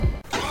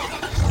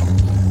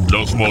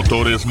Los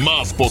motores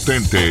más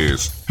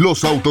potentes,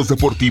 los autos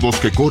deportivos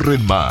que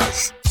corren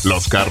más,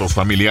 los carros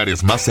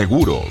familiares más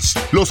seguros,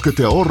 los que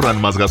te ahorran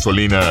más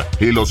gasolina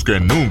y los que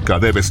nunca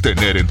debes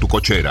tener en tu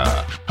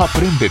cochera.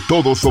 Aprende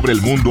todo sobre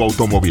el mundo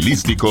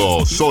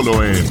automovilístico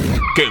solo en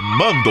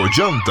Quemando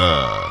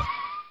Llanta.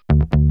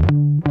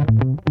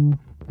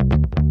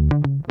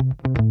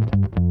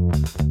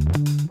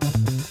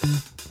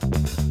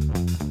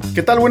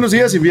 ¿Qué tal? Buenos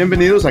días y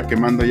bienvenidos a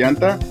Quemando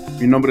Llanta.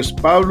 Mi nombre es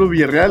Pablo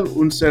Villarreal,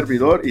 un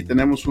servidor, y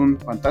tenemos un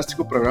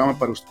fantástico programa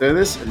para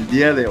ustedes el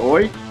día de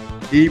hoy.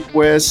 Y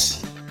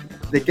pues,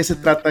 ¿de qué se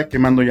trata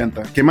Quemando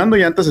Llanta? Quemando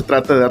Llanta se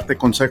trata de darte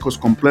consejos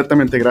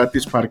completamente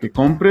gratis para que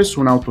compres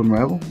un auto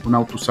nuevo, un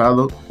auto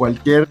usado,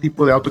 cualquier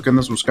tipo de auto que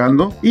andas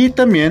buscando. Y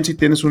también si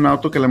tienes un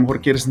auto que a lo mejor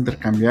quieres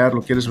intercambiar,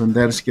 lo quieres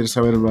vender, si quieres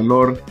saber el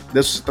valor.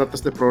 De eso se trata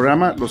este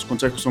programa. Los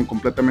consejos son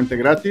completamente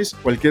gratis.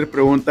 Cualquier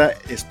pregunta,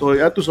 estoy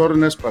a tus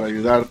órdenes para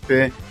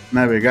ayudarte a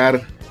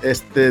navegar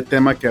este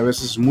tema que a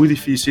veces es muy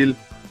difícil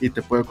y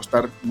te puede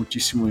costar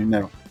muchísimo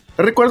dinero.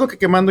 Te recuerdo que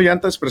Quemando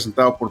Llanta es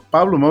presentado por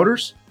Pablo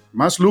Motors.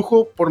 Más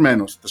lujo por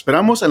menos. Te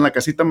esperamos en la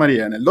Casita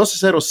María, en el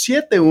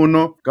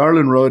 12071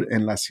 Garland Road,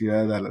 en la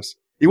ciudad de Dallas.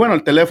 Y bueno,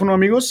 el teléfono,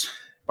 amigos,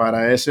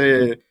 para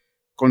ese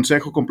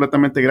consejo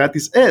completamente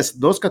gratis es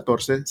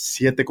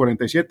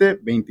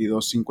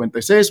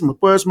 214-747-2256. Me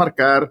puedes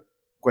marcar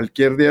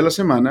cualquier día de la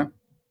semana,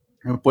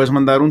 me puedes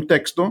mandar un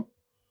texto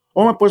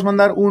o me puedes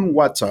mandar un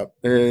WhatsApp.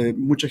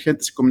 Mucha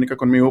gente se comunica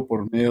conmigo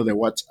por medio de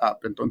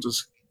WhatsApp.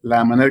 Entonces,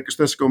 la manera que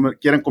ustedes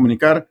quieran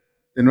comunicar,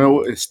 de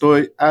nuevo,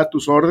 estoy a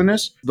tus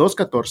órdenes,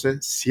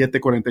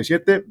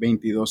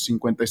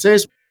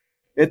 214-747-2256.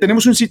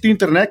 Tenemos un sitio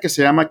internet que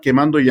se llama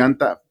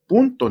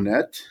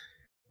quemandollanta.net.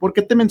 ¿Por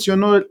qué te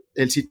menciono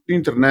el sitio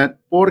internet?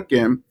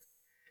 Porque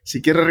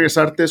si quieres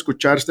regresarte a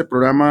escuchar este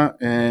programa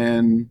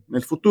en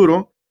el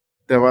futuro,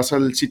 te vas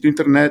al sitio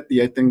internet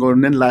y ahí tengo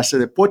un enlace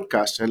de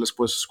podcast, ahí los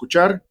puedes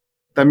escuchar.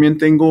 También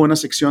tengo una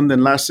sección de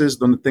enlaces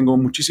donde tengo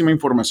muchísima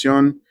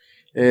información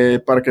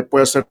para que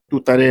puedas hacer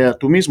tu tarea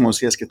tú mismo,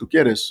 si es que tú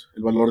quieres.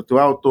 El valor de tu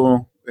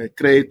auto,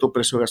 crédito,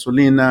 precio de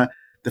gasolina,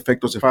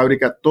 defectos de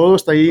fábrica, todo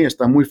está ahí,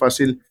 está muy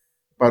fácil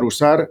para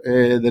usar.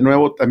 De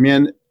nuevo,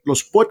 también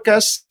los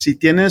podcasts, si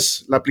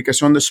tienes la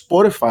aplicación de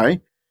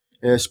Spotify,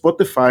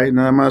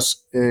 nada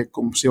más,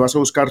 como si vas a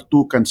buscar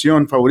tu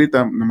canción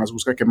favorita, nada más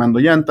busca Quemando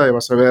Llanta y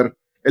vas a ver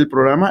el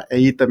programa.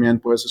 Ahí también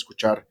puedes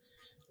escuchar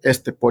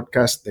este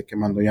podcast de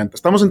Quemando Llanta.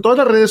 Estamos en todas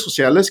las redes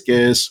sociales,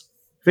 que es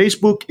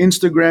Facebook,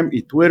 Instagram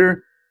y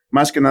Twitter.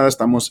 Más que nada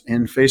estamos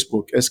en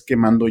Facebook, es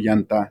Quemando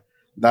Llanta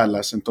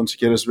Dallas. Entonces, si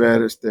quieres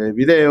ver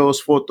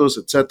videos, fotos,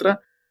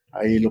 etcétera,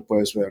 ahí lo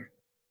puedes ver.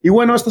 Y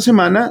bueno, esta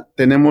semana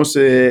tenemos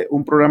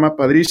un programa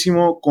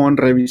padrísimo con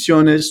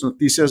revisiones,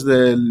 noticias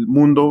del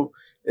mundo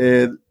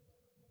de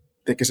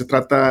que se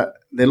trata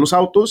de los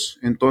autos.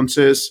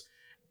 Entonces,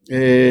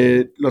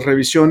 las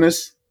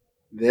revisiones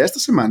de esta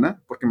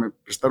semana, porque me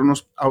prestaron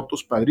unos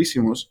autos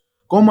padrísimos,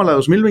 como la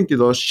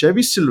 2022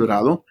 Chevy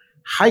Silverado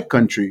High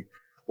Country.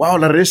 Wow,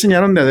 la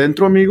rediseñaron de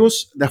adentro,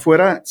 amigos. De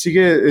afuera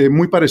sigue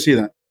muy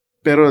parecida,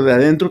 pero de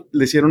adentro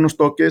le hicieron unos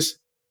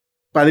toques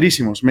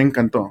padrísimos. Me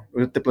encantó.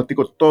 Te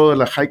platico todo de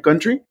la High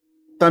Country.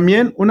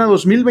 También una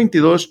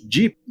 2022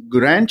 Jeep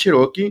Grand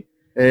Cherokee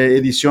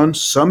edición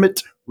Summit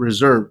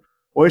Reserve.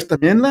 Pues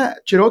también la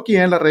Cherokee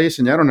la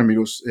rediseñaron,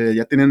 amigos.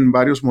 Ya tienen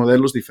varios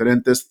modelos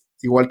diferentes.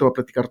 Igual te voy a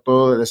platicar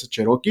todo de esa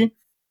Cherokee.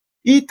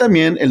 Y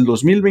también el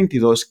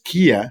 2022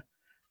 Kia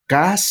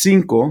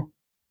K5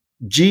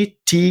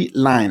 GT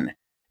Line.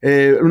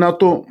 Un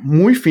auto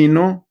muy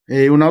fino,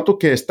 un auto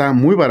que está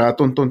muy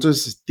barato,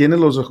 entonces tiene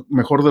lo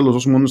mejor de los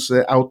dos mundos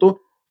de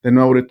auto. De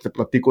nuevo, ahorita te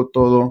platico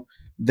todo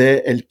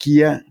del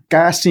Kia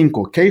K5,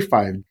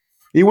 K5.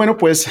 Y bueno,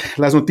 pues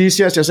las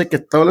noticias, ya sé que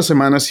todas las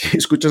semanas, si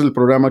escuchas el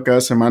programa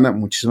cada semana,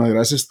 muchísimas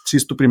gracias. Si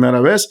es tu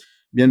primera vez,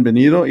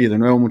 bienvenido, y de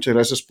nuevo muchas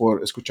gracias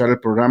por escuchar el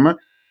programa.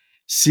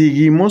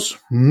 Seguimos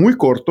muy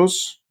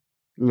cortos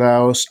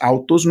los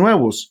autos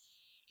nuevos.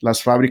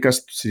 Las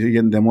fábricas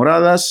siguen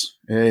demoradas.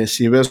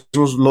 Si ves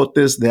los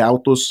lotes de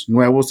autos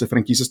nuevos de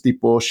franquicias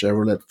tipo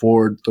Chevrolet,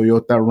 Ford,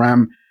 Toyota,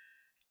 Ram,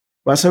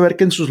 vas a ver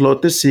que en sus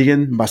lotes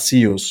siguen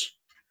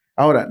vacíos.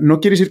 Ahora, no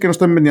quiere decir que no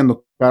están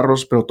vendiendo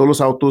carros, pero todos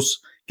los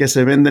autos que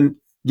se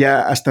venden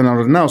ya están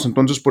ordenados.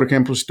 Entonces, por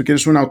ejemplo, si tú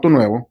quieres un auto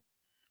nuevo,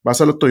 vas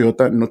a la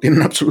Toyota, no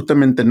tienen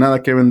absolutamente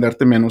nada que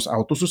venderte menos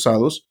autos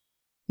usados.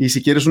 Y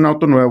si quieres un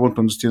auto nuevo,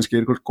 entonces tienes que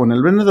ir con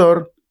el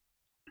vendedor,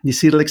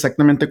 decirle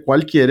exactamente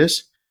cuál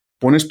quieres.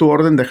 Pones tu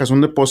orden, dejas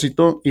un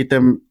depósito y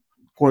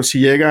si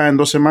llega en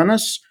 2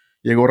 semanas,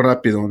 llegó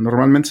rápido.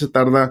 Normalmente se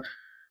tarda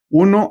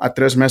 1 a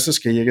 3 meses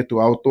que llegue tu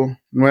auto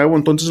nuevo.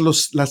 Entonces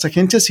las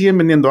agencias siguen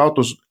vendiendo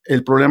autos.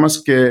 El problema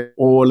es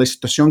o la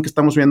situación que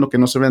estamos viendo que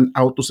no se ven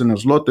autos en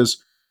los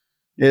lotes,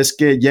 es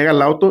que llega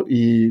el auto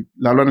y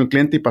le hablan al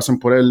cliente y pasan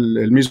por él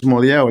el mismo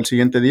día o el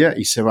siguiente día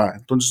y se va.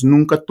 Entonces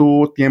nunca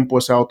tuvo tiempo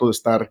ese auto de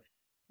estar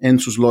en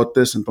sus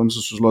lotes.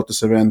 Entonces sus lotes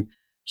se ven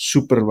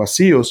súper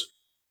vacíos.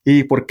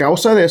 Y por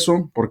causa de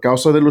eso, por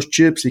causa de los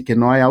chips y que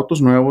no hay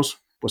autos nuevos,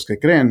 pues ¿qué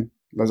creen?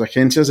 Las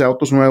agencias de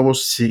autos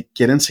nuevos, si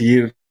quieren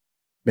seguir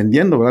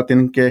vendiendo, ¿verdad?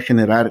 Tienen que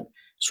generar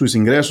sus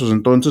ingresos.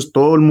 Entonces,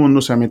 todo el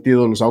mundo se ha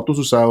metido en los autos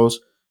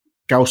usados,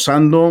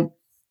 causando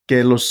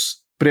que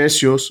los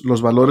precios,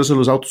 los valores de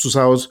los autos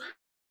usados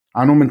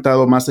han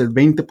aumentado más del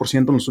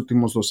 20% en los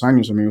últimos 2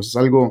 años, amigos. Es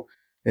algo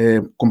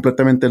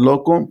completamente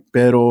loco,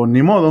 pero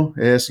ni modo,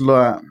 es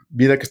la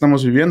vida que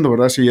estamos viviendo,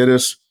 ¿verdad? Si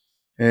eres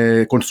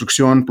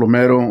construcción,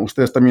 plomero,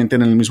 ustedes también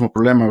tienen el mismo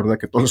problema, ¿verdad?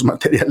 Que todos los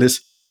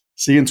materiales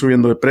siguen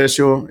subiendo de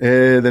precio.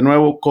 De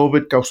nuevo,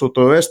 COVID causó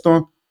todo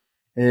esto,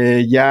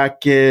 ya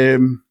que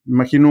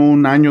imagino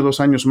 1 año, 2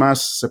 años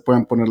más se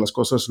pueden poner las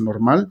cosas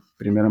normal,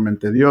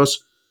 primeramente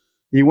Dios.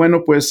 Y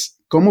bueno,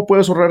 pues, ¿cómo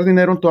puedes ahorrar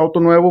dinero en tu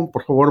auto nuevo?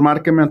 Por favor,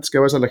 márqueme antes que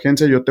vayas a la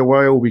agencia. Yo te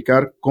voy a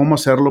ubicar cómo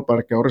hacerlo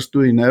para que ahorres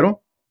tu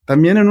dinero.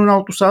 También en un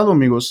auto usado,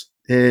 amigos,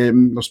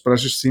 los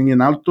precios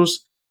siguen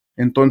altos.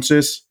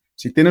 Entonces,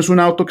 si tienes un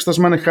auto que estás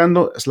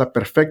manejando, es la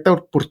perfecta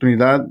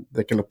oportunidad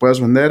de que lo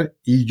puedas vender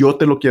y yo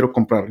te lo quiero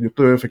comprar. Yo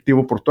te doy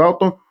efectivo por tu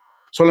auto.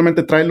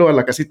 Solamente tráelo a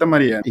la casita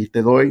María y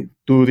te doy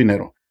tu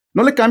dinero.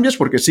 No le cambies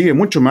porque sigue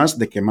mucho más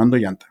de Quemando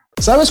Llanta.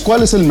 ¿Sabes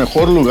cuál es el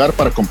mejor lugar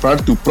para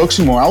comprar tu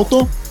próximo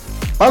auto?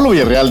 Pablo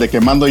Villarreal de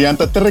Quemando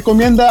Llanta te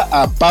recomienda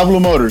a Pablo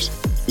Motors.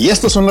 Y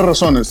estas son las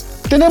razones.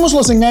 Tenemos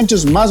los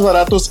enganches más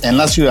baratos en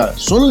la ciudad,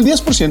 solo el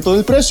 10%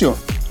 del precio.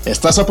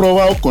 Estás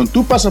aprobado con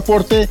tu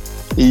pasaporte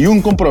y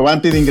un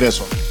comprobante de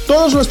ingreso.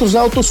 Todos nuestros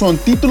autos son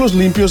títulos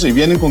limpios y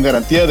vienen con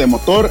garantía de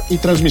motor y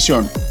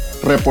transmisión.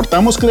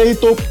 Reportamos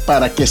crédito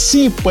para que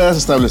sí puedas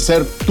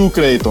establecer tu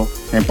crédito.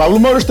 En Pablo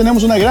Motors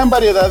tenemos una gran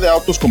variedad de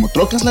autos como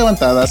trocas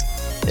levantadas,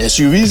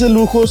 SUVs de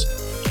lujos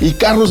y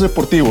carros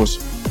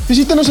deportivos.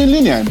 Visítanos en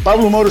línea en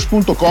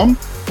pablomotors.com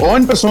o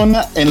en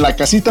persona en la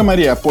Casita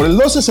María por el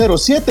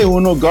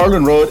 12071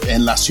 Garland Road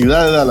en la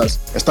ciudad de Dallas.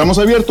 Estamos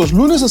abiertos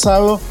lunes a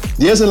sábado,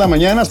 10 de la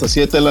mañana hasta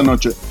 7 de la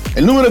noche.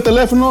 El número de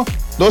teléfono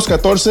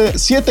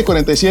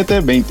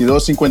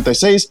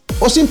 214-747-2256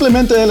 o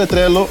simplemente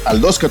deletréalo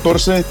al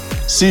 214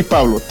 Sí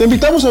Pablo. Te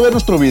invitamos a ver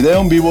nuestro video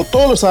en vivo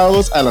todos los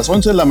sábados a las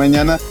 11 de la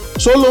mañana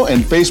solo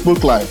en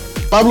Facebook Live.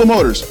 Pablo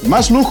Motors,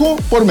 más lujo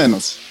por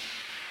menos.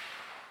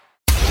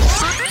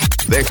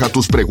 Deja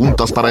tus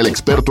preguntas para el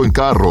experto en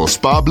carros,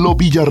 Pablo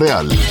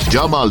Villarreal.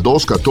 Llama al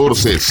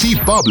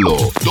 214-SÍ-PABLO.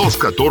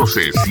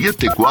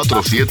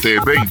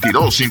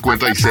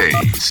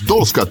 214-747-2256.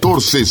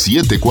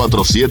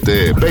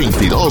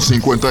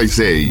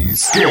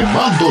 214-747-2256.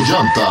 Quemando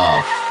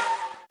Llanta.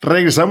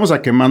 Regresamos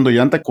a Quemando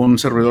Llanta con un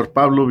servidor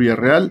Pablo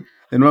Villarreal.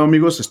 De nuevo,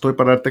 amigos, estoy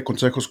para darte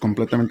consejos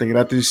completamente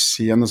gratis.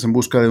 Si andas en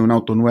busca de un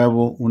auto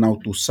nuevo, un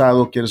auto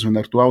usado, quieres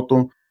vender tu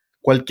auto,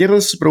 cualquiera de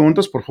esas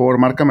preguntas, por favor,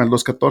 márcame al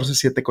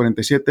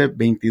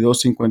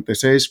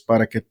 214-747-2256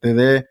 para que te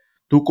dé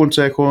tu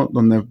consejo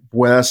donde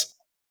puedas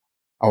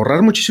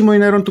ahorrar muchísimo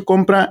dinero en tu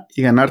compra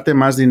y ganarte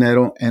más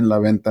dinero en la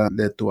venta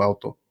de tu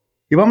auto.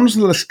 Y vámonos a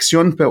la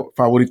sección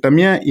favorita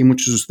mía y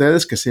muchos de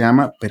ustedes, que se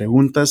llama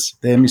Preguntas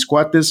de mis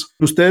cuates.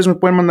 Ustedes me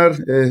pueden mandar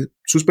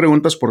sus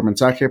preguntas por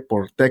mensaje,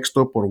 por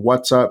texto, por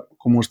WhatsApp.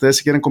 Como ustedes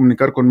se quieran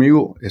comunicar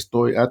conmigo,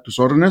 estoy a tus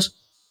órdenes.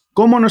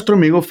 Como nuestro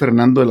amigo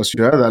Fernando de la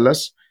ciudad de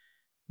Dallas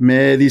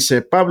me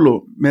dice: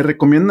 Pablo, ¿me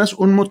recomiendas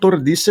un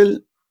motor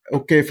diésel?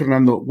 Ok,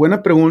 Fernando,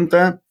 buena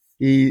pregunta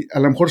y a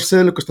lo mejor sé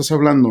de lo que estás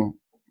hablando,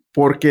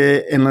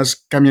 porque en las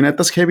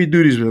camionetas heavy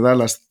duties, ¿verdad?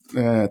 Las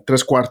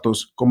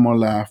 3/4, como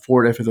la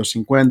Ford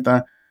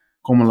F-250,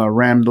 como la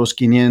Ram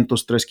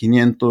 2500,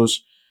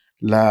 3500,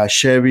 la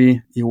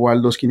Chevy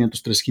igual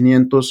 2500,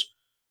 3500.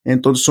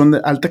 Entonces son de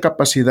alta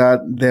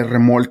capacidad de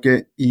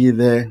remolque y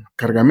de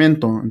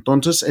cargamento.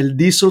 Entonces el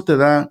diésel te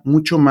da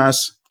mucho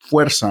más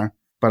fuerza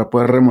para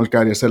poder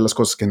remolcar y hacer las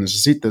cosas que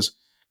necesites.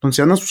 Entonces,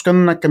 si andas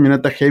buscando una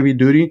camioneta heavy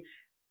duty,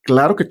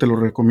 claro que te lo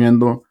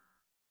recomiendo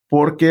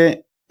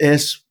porque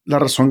es la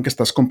razón que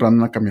estás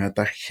comprando una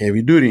camioneta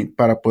heavy duty,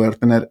 para poder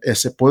tener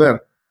ese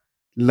poder.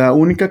 La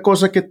única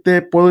cosa que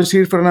te puedo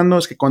decir, Fernando,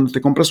 es que cuando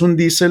te compras un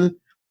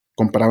diésel,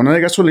 compra una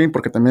de gasolina,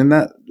 porque también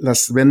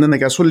las venden de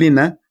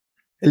gasolina,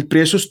 el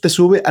precio te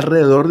sube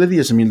alrededor de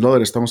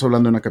 $10,000. Estamos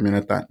hablando de una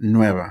camioneta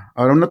nueva.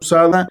 Ahora, una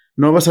usada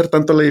no va a ser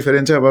tanto la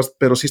diferencia,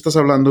 pero sí estás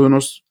hablando de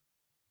unos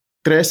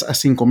 $3,000 a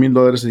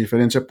 $5,000 de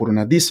diferencia por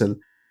una diésel.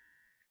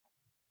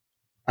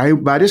 Hay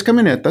varias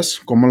camionetas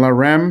como la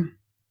Ram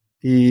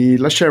y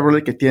la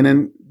Chevrolet que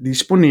tienen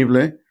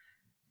disponible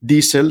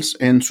diésels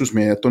en sus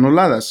media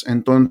toneladas.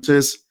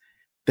 Entonces,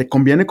 ¿te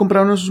conviene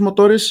comprar uno de esos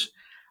motores?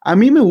 A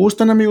mí me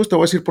gustan, amigos, te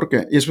voy a decir por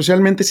qué. Y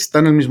especialmente si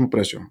están al mismo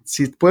precio.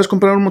 Si puedes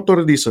comprar un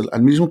motor diésel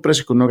al mismo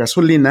precio que una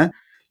gasolina,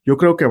 yo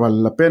creo que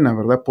vale la pena,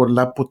 ¿verdad? Por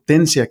la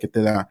potencia que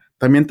te da.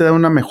 También te da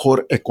una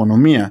mejor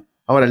economía.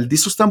 Ahora, el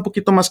diésel está un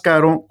poquito más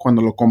caro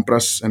cuando lo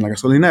compras en la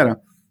gasolinera,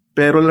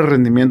 pero el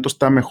rendimiento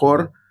está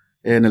mejor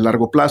en el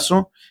largo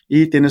plazo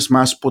y tienes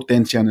más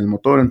potencia en el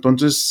motor.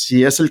 Entonces,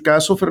 si es el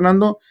caso,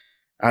 Fernando,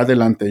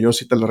 adelante. Yo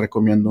sí te lo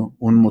recomiendo,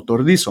 un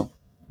motor diésel.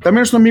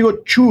 También nuestro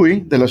amigo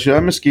Chuy de la ciudad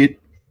de Mesquite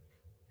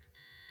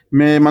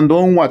me mandó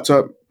un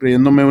WhatsApp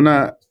pidiéndome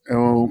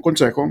un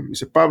consejo.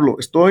 Dice: Pablo,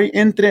 estoy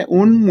entre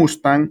un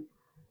Mustang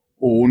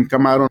o un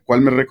Camaro,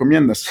 ¿cuál me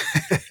recomiendas?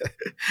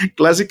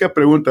 Clásica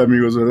pregunta,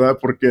 amigos, ¿verdad?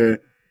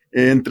 Porque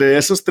Entre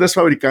esos tres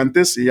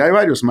fabricantes, y hay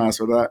varios más,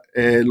 ¿verdad?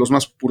 Los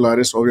más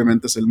populares,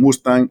 obviamente, es el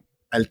Mustang,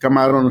 el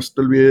Camaro, no se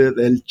te olvide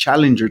del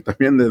Challenger,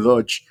 también de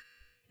Dodge.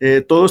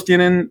 Todos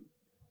tienen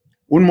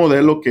un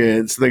modelo que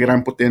es de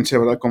gran potencia,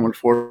 ¿verdad? Como el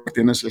Ford,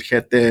 tienes el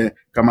GT,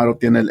 Camaro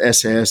tiene el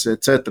SS,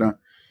 etcétera.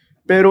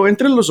 Pero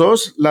entre los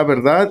dos, la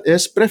verdad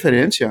es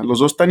preferencia. Los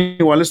dos están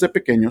iguales de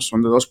pequeños,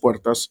 son de 2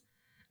 puertas.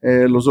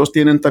 Los dos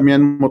tienen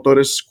también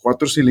motores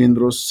 4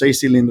 cilindros, 6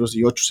 cilindros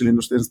y 8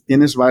 cilindros.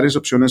 Tienes varias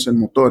opciones en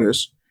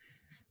motores.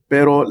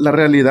 Pero la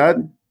realidad,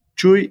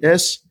 Chuy,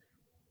 es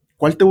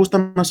cuál te gusta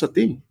más a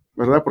ti,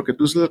 ¿verdad? Porque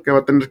tú es el que va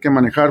a tener que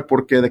manejar,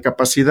 porque de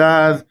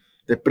capacidad,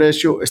 de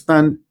precio,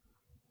 están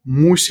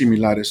muy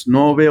similares.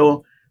 No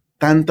veo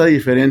tanta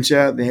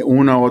diferencia de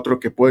uno a otro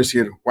que puedo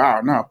decir,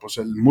 wow, no, pues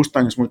el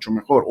Mustang es mucho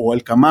mejor o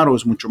el Camaro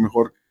es mucho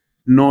mejor.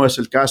 No es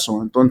el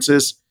caso.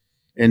 Entonces,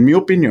 en mi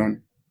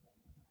opinión,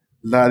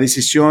 la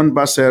decisión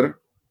va a ser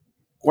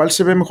cuál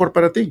se ve mejor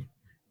para ti.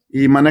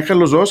 Y maneja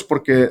los dos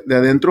porque de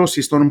adentro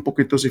sí son un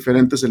poquito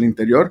diferentes del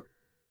interior.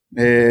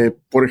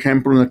 Por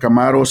ejemplo, en el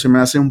Camaro se me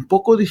hace un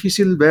poco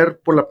difícil ver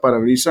por la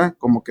parabrisa,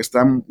 como que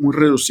está muy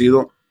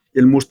reducido, y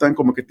el Mustang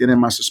como que tiene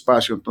más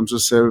espacio.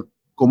 Entonces,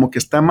 como que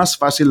está más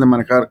fácil de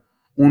manejar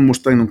un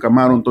Mustang en un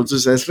Camaro.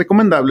 Entonces, es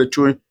recomendable,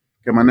 Chuy,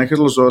 que manejes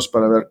los dos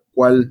para ver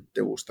cuál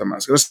te gusta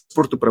más. Gracias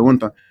por tu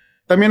pregunta.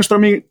 También nuestra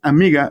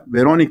amiga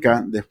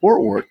Verónica de Fort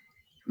Worth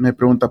me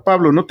pregunta,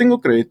 Pablo, no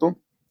tengo crédito,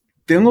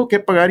 ¿tengo que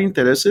pagar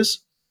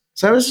intereses?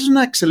 ¿Sabes? Es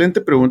una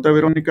excelente pregunta,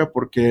 Verónica,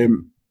 porque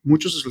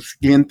muchos de los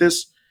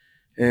clientes,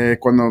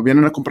 cuando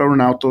vienen a comprar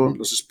un auto,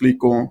 les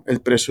explico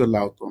el precio del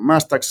auto,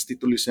 más taxes,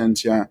 título,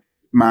 licencia,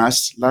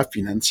 más la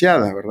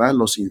financiada, ¿verdad?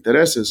 Los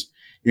intereses.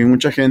 Y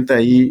mucha gente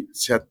ahí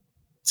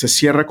se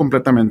cierra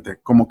completamente,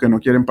 como que no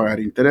quieren pagar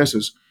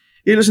intereses.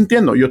 Y les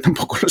entiendo, yo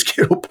tampoco los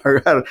quiero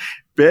pagar,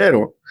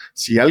 pero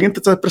si alguien te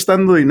está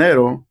prestando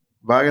dinero,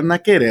 van a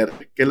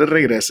querer que le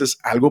regreses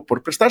algo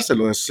por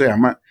prestárselo. Eso se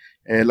llama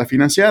la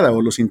financiada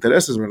o los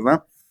intereses,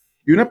 ¿verdad?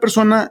 Y una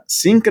persona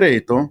sin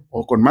crédito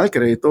o con mal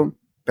crédito,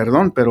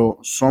 perdón, pero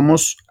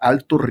somos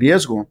alto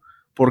riesgo.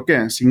 ¿Por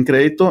qué? Sin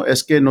crédito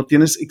es que no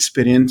tienes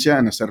experiencia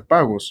en hacer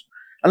pagos.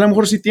 A lo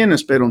mejor sí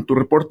tienes, pero en tu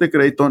reporte de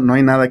crédito no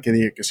hay nada que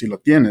diga que sí lo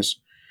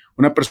tienes.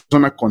 Una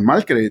persona con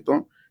mal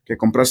crédito, que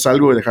compras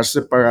algo y dejas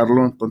de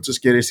pagarlo, entonces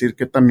quiere decir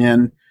que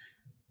también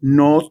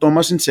no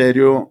tomas en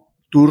serio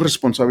tus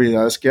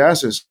responsabilidades que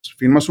haces.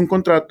 Firmas un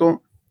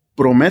contrato,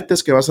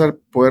 prometes que vas a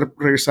poder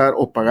regresar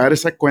o pagar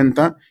esa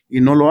cuenta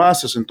y no lo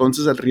haces,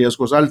 entonces el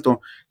riesgo es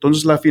alto.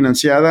 Entonces la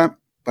financiada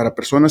para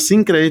personas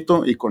sin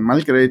crédito y con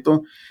mal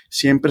crédito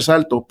siempre es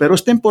alto, pero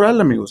es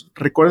temporal, amigos.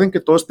 Recuerden que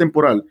todo es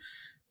temporal.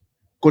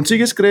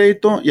 Consigues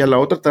crédito y a la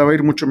otra te va a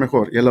ir mucho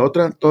mejor, y a la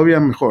otra todavía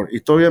mejor,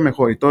 y todavía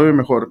mejor, y todavía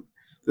mejor.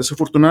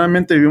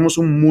 Desafortunadamente vivimos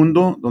un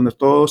mundo donde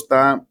todo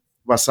está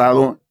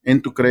basado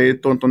en tu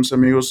crédito. Entonces,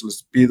 amigos,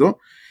 les pido,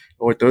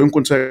 o te doy un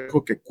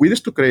consejo, que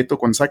cuides tu crédito.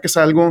 Cuando saques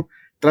algo,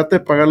 trate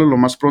de pagarlo lo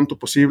más pronto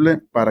posible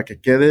para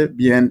que quede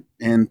bien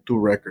en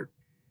tu record.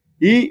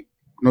 Y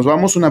nos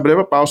vamos a una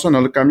breve pausa,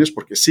 no le cambies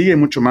porque sigue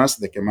mucho más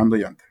de Quemando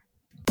Llanta.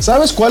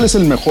 ¿Sabes cuál es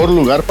el mejor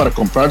lugar para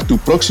comprar tu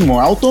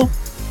próximo auto?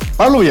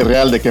 Pablo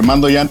Villarreal de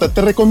Quemando Llanta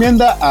te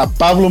recomienda a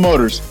Pablo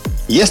Motors.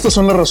 Y estas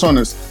son las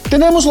razones.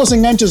 Tenemos los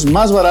enganches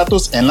más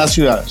baratos en la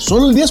ciudad,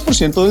 solo el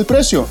 10% del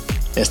precio.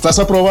 Estás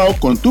aprobado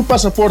con tu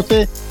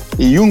pasaporte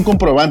y un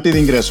comprobante de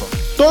ingreso.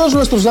 Todos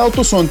nuestros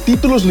autos son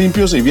títulos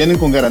limpios y vienen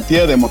con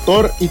garantía de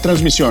motor y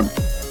transmisión.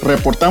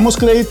 Reportamos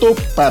crédito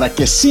para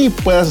que sí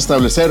puedas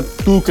establecer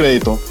tu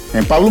crédito.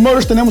 En Pablo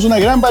Motors tenemos una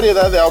gran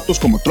variedad de autos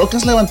como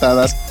trocas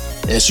levantadas,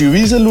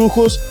 SUVs de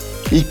lujos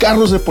y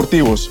carros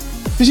deportivos.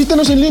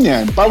 Visítanos en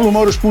línea en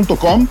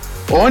pablomotors.com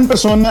o en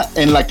persona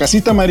en la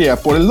Casita María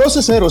por el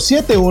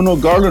 12071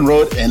 Garland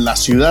Road en la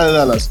ciudad de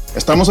Dallas.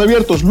 Estamos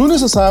abiertos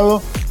lunes a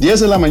sábado,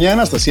 10 de la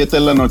mañana hasta 7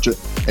 de la noche.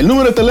 El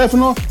número de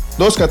teléfono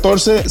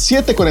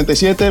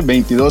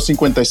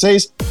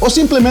 214-747-2256 o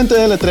simplemente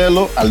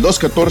deletréalo al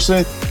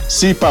 214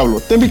 Sí Pablo.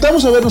 Te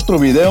invitamos a ver nuestro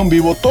video en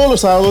vivo todos los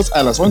sábados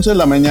a las 11 de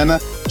la mañana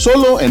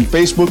solo en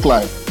Facebook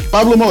Live.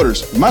 Pablo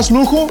Motors, más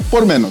lujo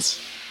por menos.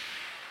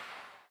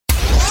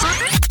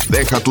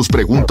 Deja tus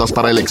preguntas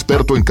para el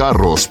experto en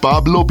carros,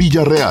 Pablo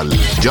Villarreal.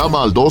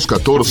 Llama al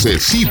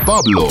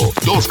 214-SÍ-PABLO.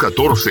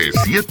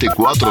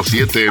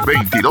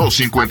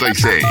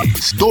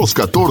 214-747-2256.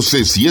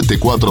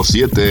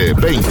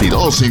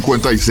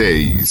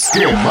 214-747-2256.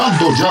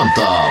 ¡Quemando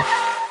Llanta!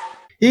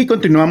 Y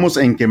continuamos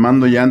en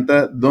Quemando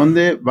Llanta,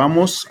 donde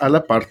vamos a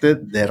la parte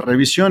de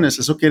revisiones.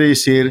 Eso quiere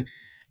decir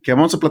que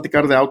vamos a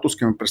platicar de autos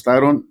que me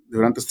prestaron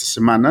durante estas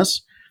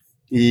semanas.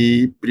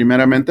 Y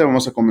primeramente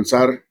vamos a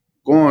comenzar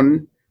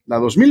con la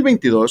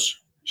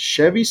 2022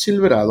 Chevy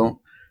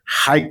Silverado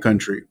High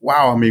Country.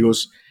 ¡Wow,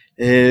 amigos!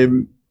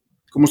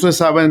 Como ustedes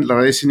saben, la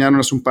rediseñaron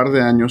hace un par de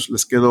años.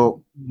 Les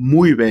quedó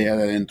muy bella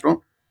de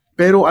adentro.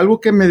 Pero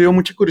algo que me dio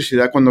mucha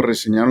curiosidad cuando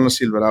rediseñaron la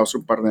Silverado hace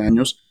un par de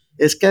años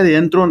es que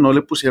adentro no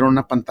le pusieron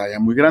una pantalla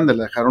muy grande.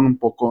 La dejaron un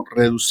poco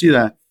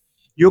reducida.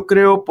 Yo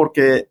creo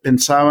porque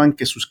pensaban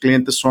que sus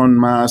clientes son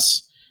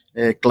más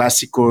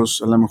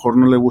clásicos, a lo mejor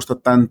no le gusta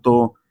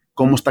tanto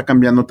cómo está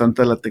cambiando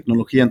tanta la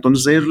tecnología.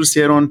 Entonces ellos lo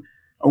hicieron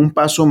a un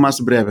paso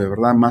más breve,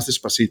 ¿verdad? Más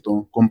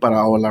despacito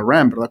comparado a la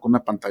Ram, ¿verdad? Con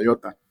una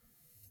pantallota.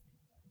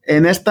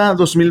 En esta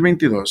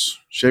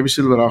 2022, Chevy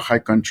Silverado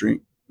High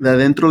Country, de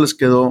adentro les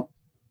quedó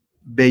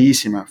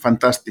bellísima,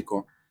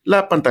 fantástico.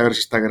 La pantalla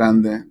está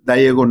grande,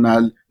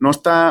 diagonal, no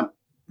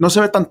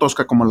se ve tan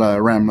tosca como la de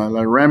Ram.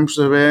 La Ram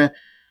se ve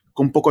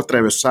un poco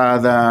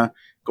atravesada,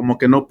 como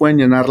que no pueden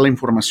llenar la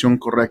información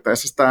correcta.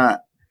 Esa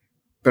está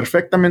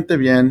perfectamente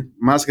bien,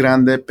 más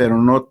grande, pero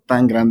no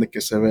tan grande que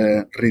se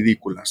ve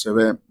ridícula, se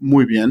ve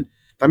muy bien.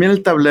 También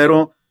el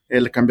tablero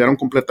le cambiaron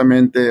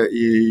completamente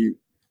y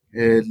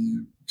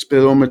el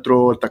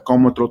speedómetro, el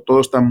tacómetro,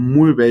 todo está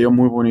muy bello,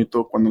 muy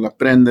bonito. Cuando la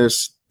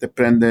prendes, te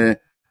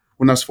prende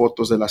unas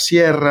fotos de la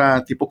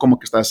sierra, tipo como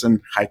que estás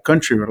en high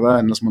country,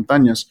 ¿verdad? En las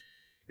montañas.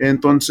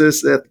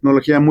 Entonces,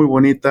 tecnología muy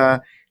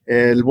bonita.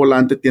 El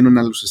volante tiene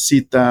una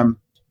lucecita,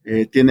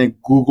 tiene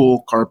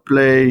Google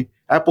CarPlay,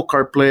 Apple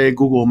CarPlay,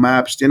 Google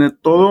Maps, tiene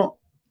todo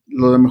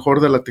lo de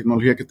mejor de la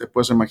tecnología que te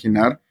puedes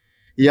imaginar.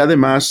 Y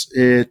además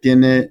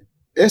tiene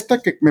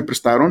esta que me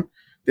prestaron,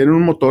 tiene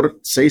un motor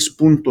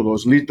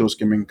 6.2 litros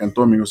que me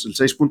encantó, amigos. El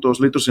 6.2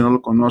 litros, si no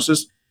lo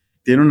conoces,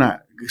 tiene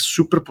una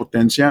super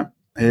potencia.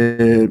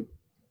 Se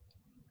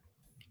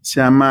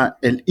llama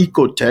el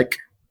Ecotech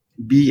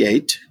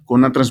V8 con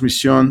una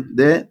transmisión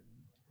de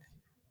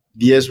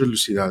 10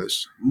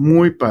 velocidades.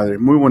 Muy padre,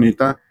 muy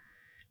bonita.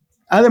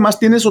 Además,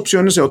 tienes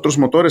opciones de otros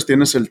motores.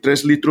 Tienes el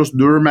 3 litros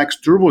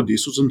Duramax Turbo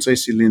Diesel, son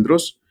 6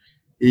 cilindros.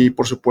 Y,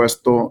 por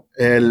supuesto,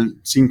 el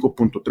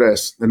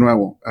 5.3. De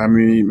nuevo, a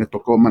mí me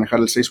tocó manejar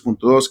el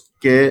 6.2,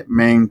 que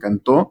me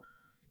encantó.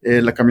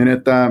 La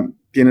camioneta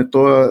tiene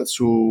toda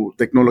su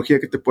tecnología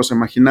que te puedes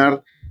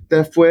imaginar. De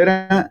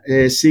afuera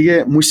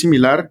sigue muy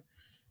similar.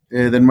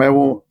 De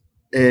nuevo,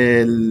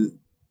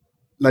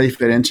 la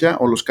diferencia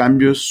o los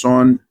cambios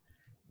son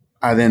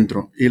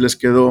adentro y les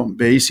quedó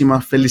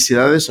bellísima.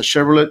 Felicidades a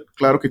Chevrolet.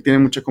 Claro que tiene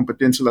mucha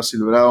competencia la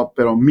Silverado,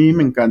 pero a mí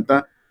me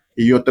encanta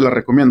y yo te la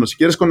recomiendo. Si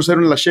quieres conocer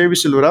la Chevy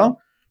Silverado,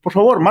 por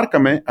favor,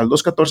 márcame al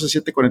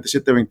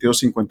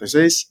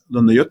 214-747-2256,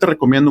 donde yo te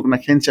recomiendo una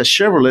agencia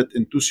Chevrolet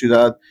en tu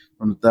ciudad,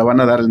 donde te van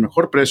a dar el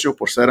mejor precio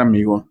por ser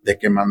amigo de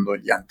Quemando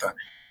Llanta.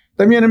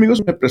 También,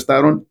 amigos, me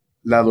prestaron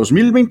la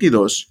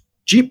 2022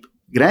 Jeep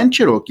Grand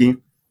Cherokee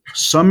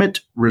Summit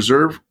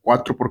Reserve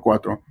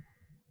 4x4.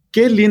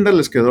 Qué linda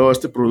les quedó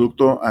este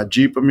producto a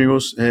Jeep,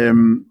 amigos.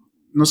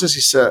 No sé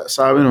si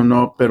saben o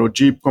no, pero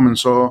Jeep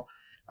comenzó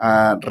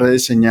a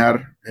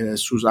rediseñar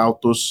sus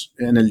autos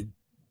en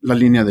la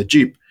línea de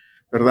Jeep,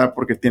 ¿verdad?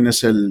 Porque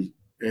tienes el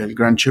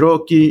Grand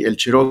Cherokee, el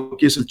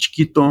Cherokee es el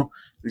chiquito,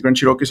 el Grand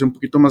Cherokee es un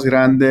poquito más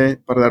grande.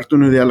 Para darte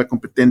una idea, la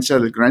competencia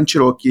del Grand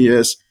Cherokee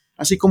es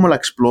así como la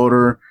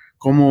Explorer,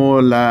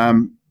 como la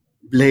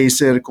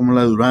Blazer, como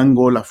la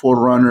Durango, la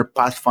 4Runner,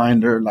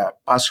 Pathfinder, la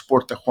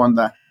Passport de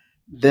Honda,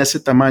 de ese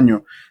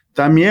tamaño.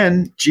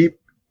 También Jeep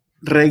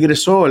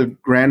regresó el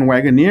Grand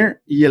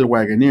Wagoneer y el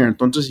Wagoneer,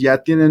 entonces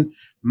ya tienen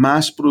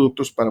más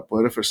productos para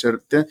poder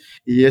ofrecerte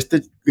y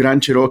este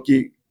Grand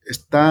Cherokee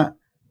está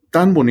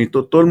tan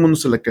bonito, todo el mundo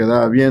se le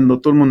quedaba viendo,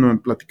 todo el mundo me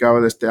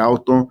platicaba de este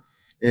auto.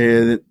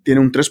 Tiene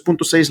un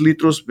 3.6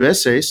 litros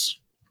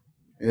V6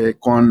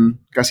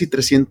 con casi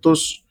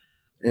 300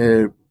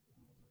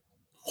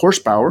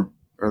 horsepower,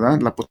 ¿verdad?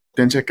 La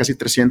potencia de casi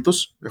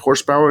 300 de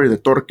horsepower y de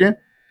torque,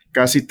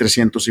 casi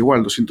 300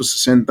 igual,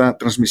 260,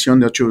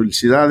 transmisión de 8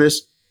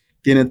 velocidades,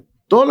 tiene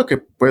todo lo que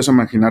puedes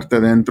imaginarte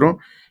dentro,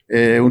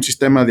 un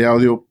sistema de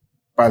audio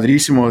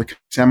padrísimo que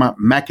se llama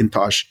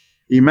Macintosh.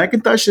 Y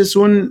Macintosh es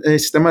un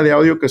sistema de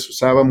audio que se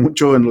usaba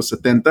mucho en los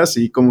 70s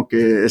y como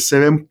que se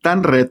ve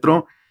tan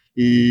retro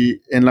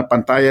y en la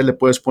pantalla le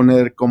puedes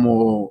poner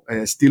como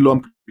estilo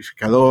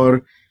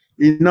amplificador.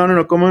 Y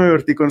no, cómo me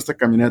divertí con esta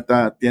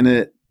camioneta.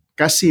 Tiene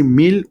casi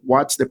 1000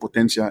 watts de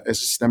potencia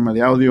ese sistema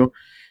de audio.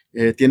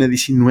 Tiene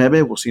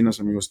 19 bocinas,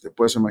 amigos, te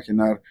puedes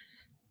imaginar.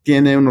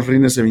 Tiene unos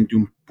rines de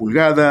 21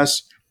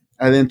 pulgadas.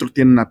 Adentro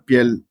tiene una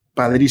piel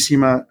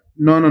padrísima.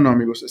 No,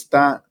 amigos,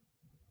 está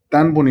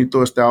tan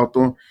bonito este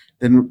auto.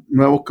 De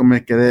nuevo que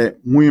me quedé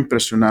muy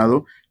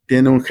impresionado.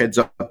 Tiene un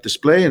heads-up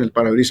display. En el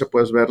parabrisas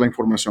puedes ver la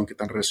información que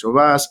tan recio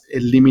vas,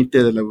 el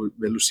límite de la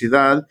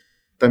velocidad.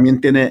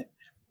 También tiene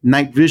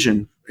night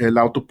vision. El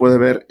auto puede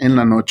ver en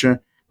la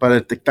noche para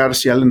detectar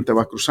si alguien te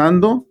va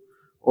cruzando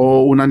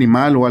o un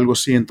animal o algo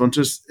así.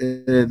 Entonces,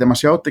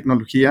 demasiado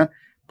tecnología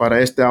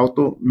para este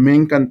auto. Me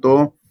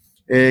encantó.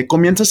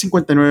 Comienza a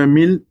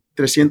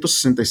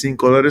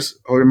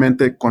 $59,365.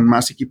 Obviamente, con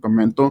más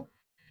equipamiento,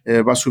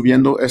 va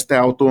subiendo este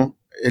auto.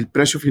 El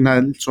precio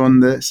final son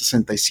de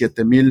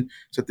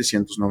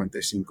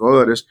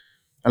 $67,795.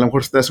 A lo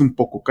mejor te hace un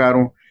poco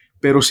caro,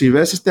 pero si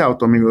ves este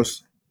auto,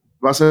 amigos,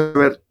 vas a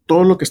ver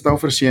todo lo que está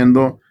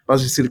ofreciendo.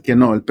 Vas a decir que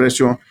no, el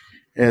precio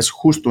es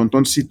justo.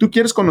 Entonces, si tú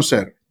quieres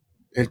conocer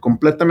el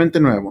completamente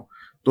nuevo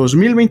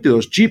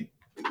 2022 Jeep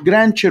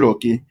Grand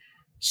Cherokee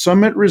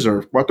Summit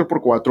Reserve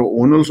 4x4 o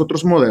uno de los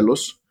otros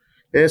modelos,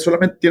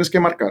 solamente tienes que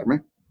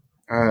marcarme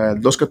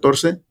al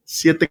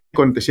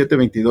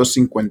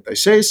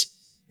 214-747-2256.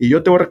 Y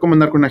yo te voy a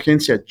recomendar con una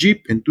agencia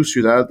Jeep en tu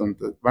ciudad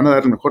donde van a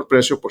dar el mejor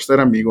precio por ser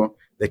amigo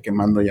de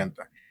Quemando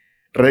Llanta.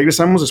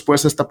 Regresamos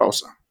después de esta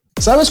pausa.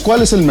 ¿Sabes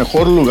cuál es el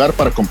mejor lugar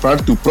para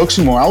comprar tu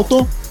próximo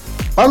auto?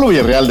 Pablo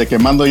Villarreal de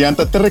Quemando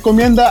Llanta te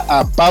recomienda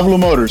a Pablo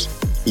Motors.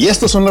 Y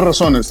estas son las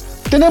razones.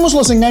 Tenemos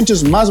los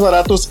enganches más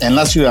baratos en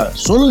la ciudad,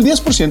 solo el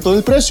 10%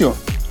 del precio.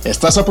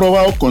 Estás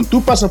aprobado con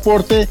tu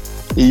pasaporte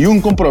y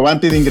un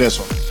comprobante de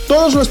ingreso.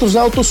 Todos nuestros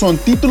autos son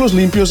títulos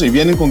limpios y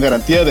vienen con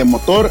garantía de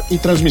motor y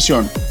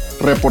transmisión.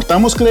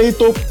 Reportamos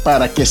crédito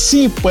para que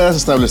sí puedas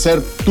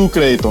establecer tu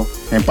crédito.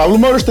 En Pablo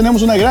Motors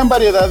tenemos una gran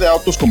variedad de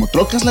autos como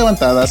trocas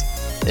levantadas,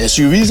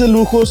 SUVs de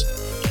lujos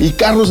y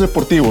carros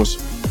deportivos.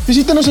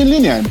 Visítanos en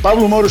línea en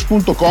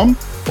pablomotors.com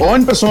o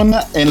en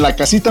persona en la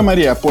Casita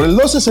María por el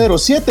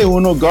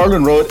 12071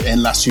 Garland Road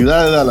en la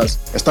ciudad de Dallas.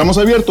 Estamos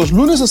abiertos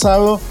lunes a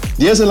sábado,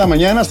 10 de la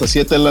mañana hasta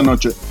 7 de la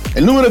noche.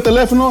 El número de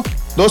teléfono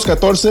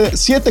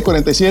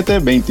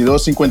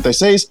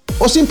 214-747-2256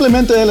 o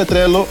simplemente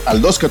deletréalo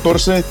al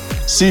 214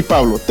 Sí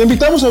Pablo. Te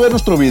invitamos a ver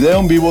nuestro video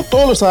en vivo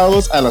todos los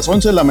sábados a las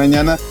 11 de la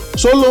mañana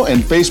solo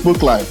en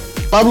Facebook Live.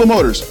 Pablo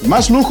Motors,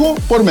 más lujo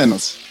por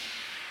menos.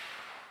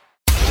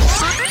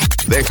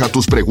 Deja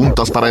tus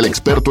preguntas para el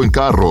experto en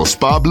carros,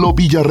 Pablo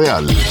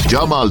Villarreal.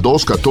 Llama al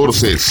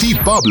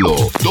 214-SÍ-PABLO.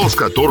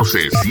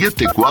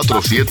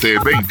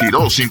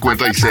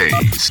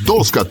 214-747-2256.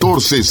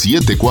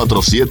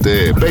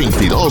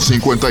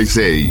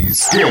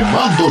 214-747-2256.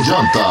 Quemando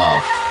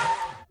Llanta.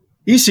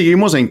 Y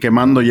seguimos en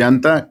Quemando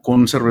Llanta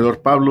con un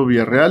servidor Pablo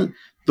Villarreal,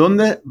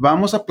 donde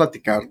vamos a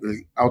platicar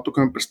del auto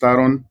que me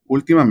prestaron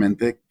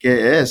últimamente,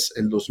 que es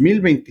el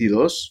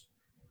 2022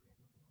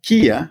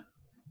 Kia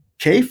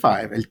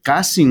K5, el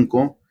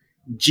K5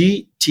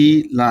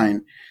 GT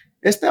Line.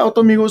 Este auto,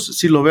 amigos,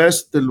 si lo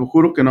ves, te lo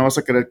juro que no vas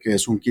a creer que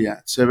es un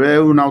Kia. Se ve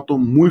un auto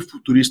muy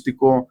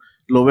futurístico,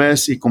 lo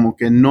ves y como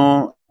que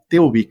no te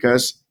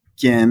ubicas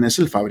quién es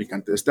el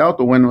fabricante de este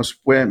auto. Bueno, esa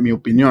fue mi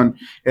opinión.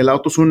 El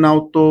auto es un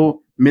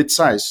auto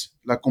mid-size.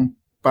 La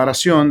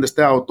comparación de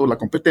este auto, la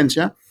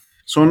competencia,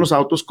 son los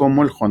autos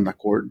como el Honda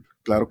Accord,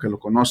 claro que lo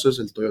conoces,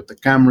 el Toyota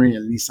Camry,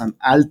 el Nissan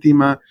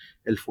Altima,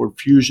 el Ford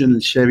Fusion, el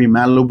Chevy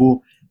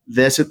Malibu,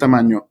 de ese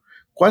tamaño.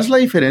 ¿Cuál es la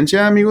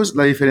diferencia, amigos?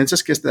 La diferencia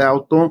es que este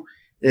auto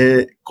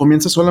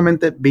comienza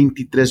solamente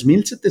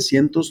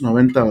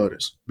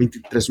 $23,790.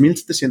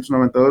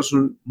 $23,790 es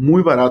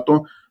muy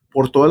barato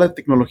por toda la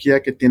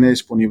tecnología que tiene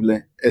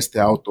disponible este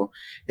auto.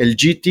 El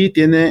GT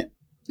Line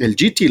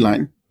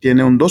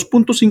tiene un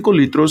 2.5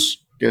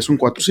 litros, que es un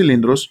 4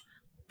 cilindros,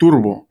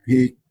 turbo.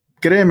 Y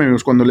créeme,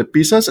 amigos, cuando le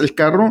pisas el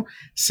carro,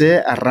 se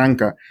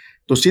arranca.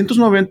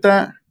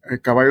 290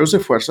 caballos de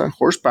fuerza,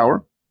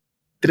 horsepower,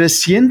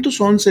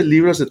 311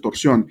 libras de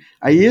torsión.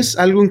 Ahí es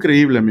algo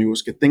increíble,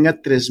 amigos, que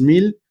tenga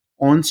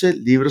 3,011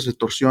 libras de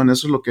torsión.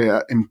 Eso es lo que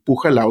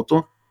empuja el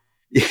auto.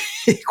 Y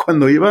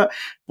cuando iba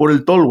por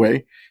el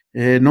tollway,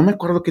 no me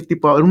acuerdo qué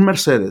tipo, era un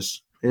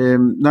Mercedes.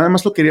 Nada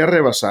más lo quería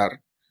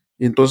rebasar.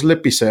 Y entonces le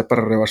pisé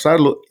para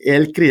rebasarlo.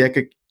 Él creía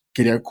que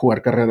quería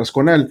jugar carreras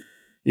con él.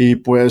 Y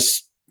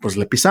pues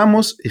le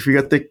pisamos y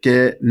fíjate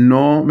que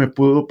no me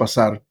pudo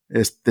pasar.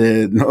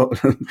 No,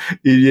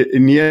 y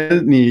ni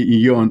él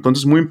ni yo.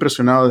 Entonces, muy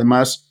impresionado.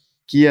 Además,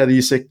 Kia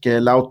dice que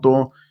el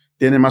auto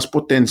tiene más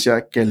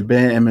potencia que el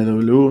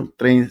BMW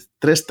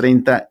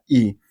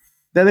 330i.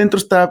 De adentro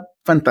está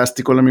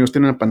fantástico, amigos.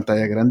 Tiene una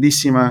pantalla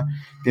grandísima.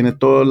 Tiene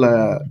toda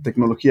la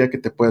tecnología que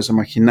te puedes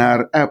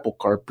imaginar. Apple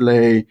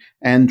CarPlay,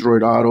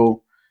 Android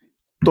Auto.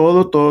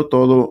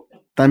 Todo.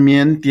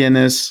 También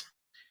tienes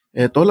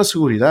toda la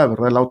seguridad,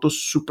 ¿verdad? El auto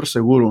es súper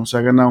seguro. Se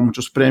ha ganado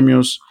muchos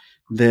premios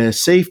de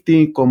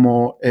safety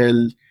como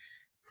el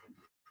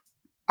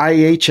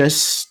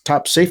IHS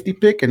Top Safety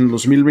Pick en el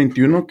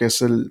 2021, que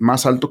es el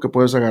más alto que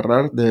puedes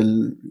agarrar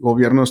del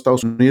gobierno de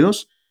Estados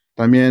Unidos.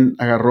 También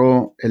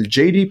agarró el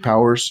J.D.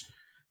 Powers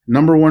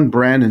 #1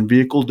 Brand and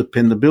Vehicle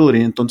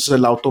Dependability, entonces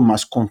el auto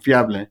más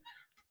confiable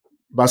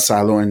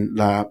basado en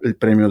el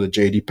premio de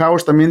J.D.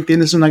 Powers. También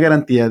tienes una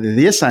garantía de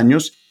 10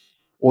 años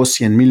o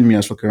 100,000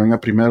 millas, lo que venga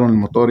primero en el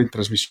motor y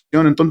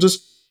transmisión.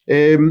 Entonces,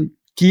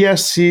 Kia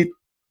sí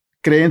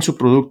cree en su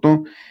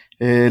producto.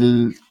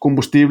 El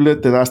combustible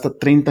te da hasta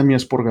 30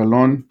 millas por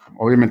galón.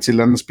 Obviamente, si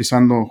le andas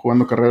pisando,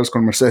 jugando carreras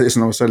con Mercedes,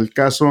 no va a ser el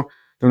caso.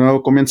 De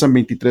nuevo, comienzan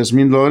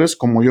 $23,000.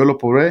 Como yo lo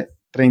probé,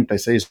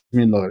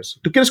 $36,000.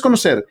 ¿Tú quieres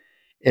conocer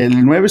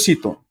el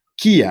nuevecito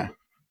Kia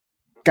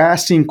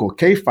K5,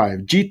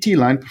 K5, GT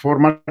Line? Por favor,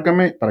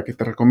 márcame para que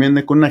te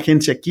recomiende con una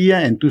agencia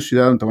Kia en tu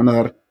ciudad donde te van a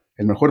dar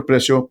el mejor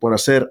precio por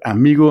hacer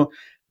amigo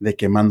de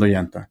Quemando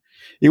Llanta.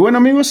 Y bueno,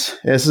 amigos,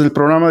 ese es el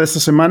programa de esta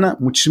semana.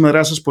 Muchísimas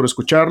gracias por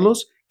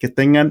escucharlos. Que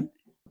tengan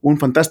un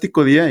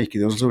fantástico día y que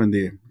Dios los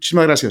bendiga.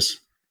 Muchísimas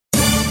gracias.